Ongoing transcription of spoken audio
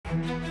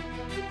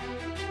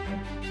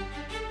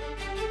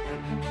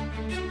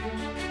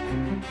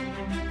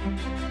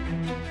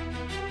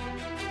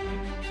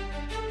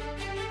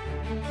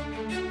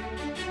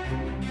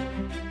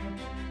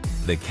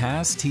The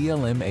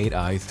CASTLM8I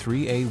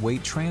 3A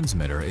weight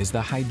transmitter is the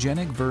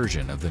hygienic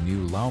version of the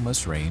new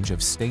LAUMAS range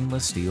of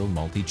stainless steel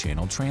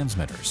multi-channel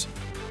transmitters.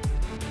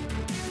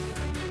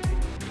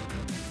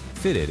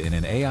 Fitted in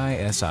an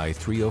AISI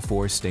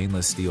 304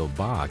 stainless steel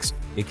box,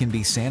 it can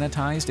be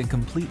sanitized and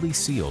completely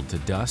sealed to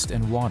dust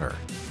and water.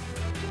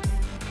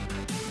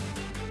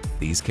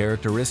 These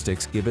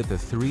characteristics give it the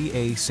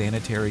 3A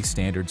Sanitary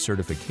Standard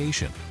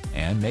certification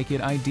and make it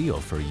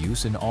ideal for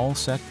use in all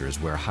sectors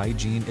where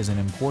hygiene is an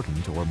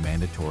important or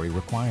mandatory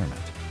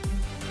requirement.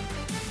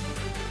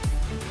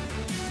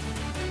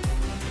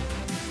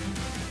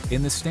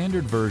 In the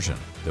standard version,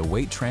 the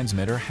weight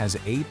transmitter has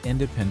 8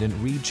 independent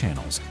read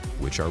channels,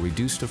 which are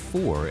reduced to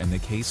 4 in the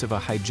case of a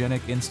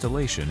hygienic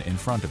installation in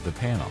front of the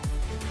panel.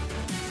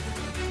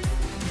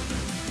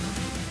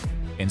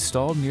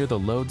 Installed near the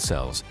load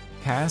cells,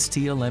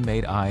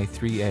 CASTLM8I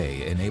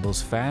 3A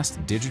enables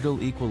fast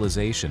digital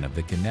equalization of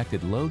the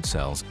connected load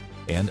cells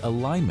and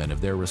alignment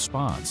of their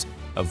response,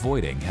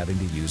 avoiding having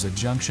to use a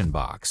junction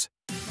box.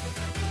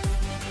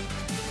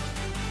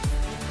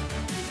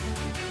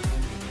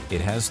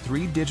 It has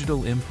 3 digital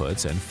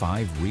inputs and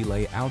 5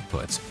 relay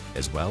outputs,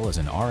 as well as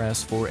an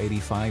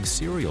RS-485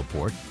 serial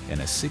port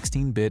and a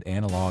 16-bit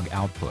analog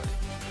output.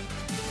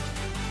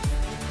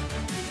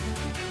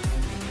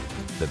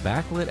 The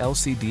backlit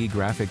LCD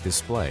graphic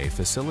display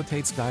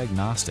facilitates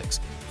diagnostics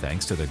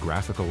thanks to the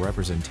graphical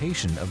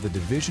representation of the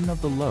division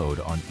of the load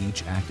on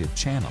each active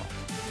channel.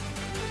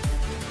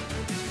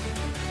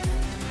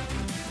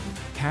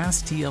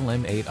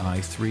 CASTLM8I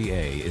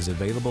 3A is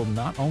available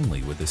not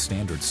only with the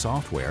standard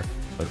software,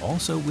 but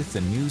also with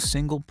the new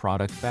single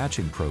product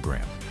batching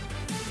program.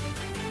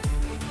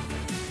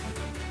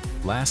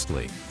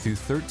 Lastly, through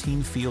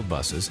 13 field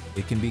buses,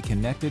 it can be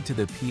connected to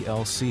the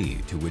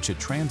PLC to which it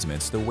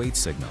transmits the weight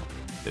signal.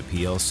 The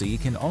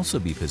PLC can also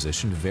be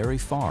positioned very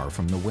far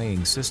from the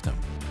weighing system.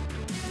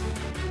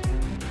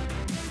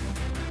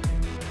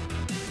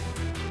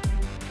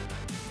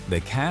 The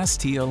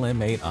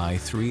CASTLM8I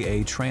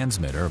 3A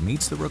transmitter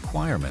meets the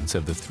requirements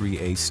of the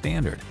 3A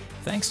standard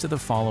thanks to the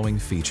following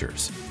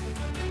features.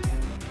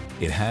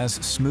 It has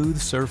smooth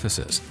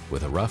surfaces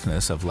with a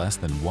roughness of less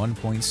than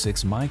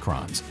 1.6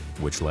 microns,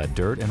 which let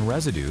dirt and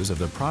residues of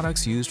the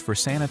products used for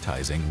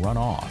sanitizing run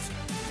off.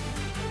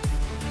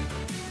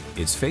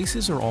 Its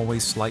faces are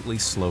always slightly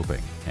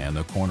sloping, and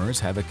the corners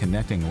have a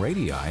connecting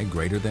radii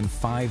greater than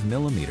 5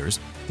 millimeters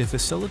to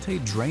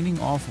facilitate draining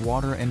off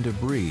water and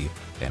debris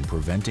and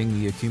preventing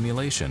the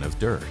accumulation of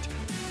dirt.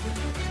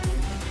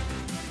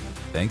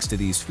 Thanks to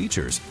these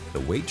features,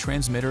 the weight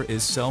transmitter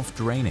is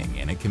self-draining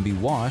and it can be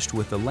washed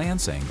with the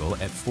lance angle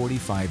at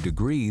 45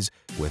 degrees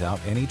without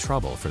any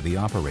trouble for the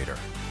operator.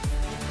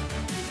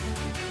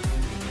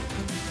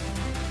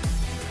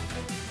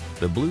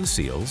 The blue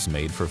seals,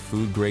 made for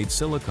food-grade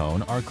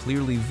silicone, are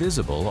clearly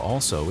visible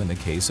also in the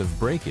case of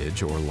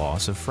breakage or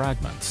loss of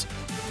fragments.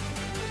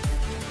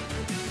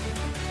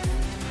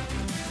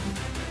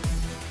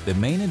 The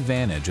main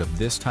advantage of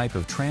this type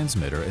of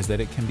transmitter is that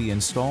it can be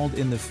installed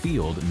in the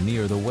field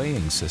near the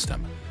weighing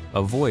system,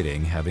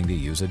 avoiding having to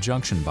use a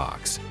junction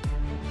box.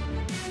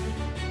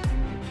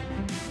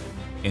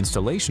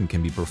 Installation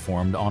can be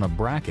performed on a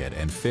bracket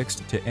and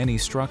fixed to any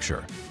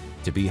structure.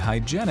 To be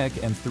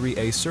hygienic and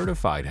 3A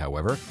certified,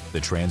 however, the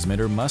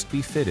transmitter must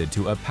be fitted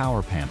to a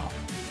power panel.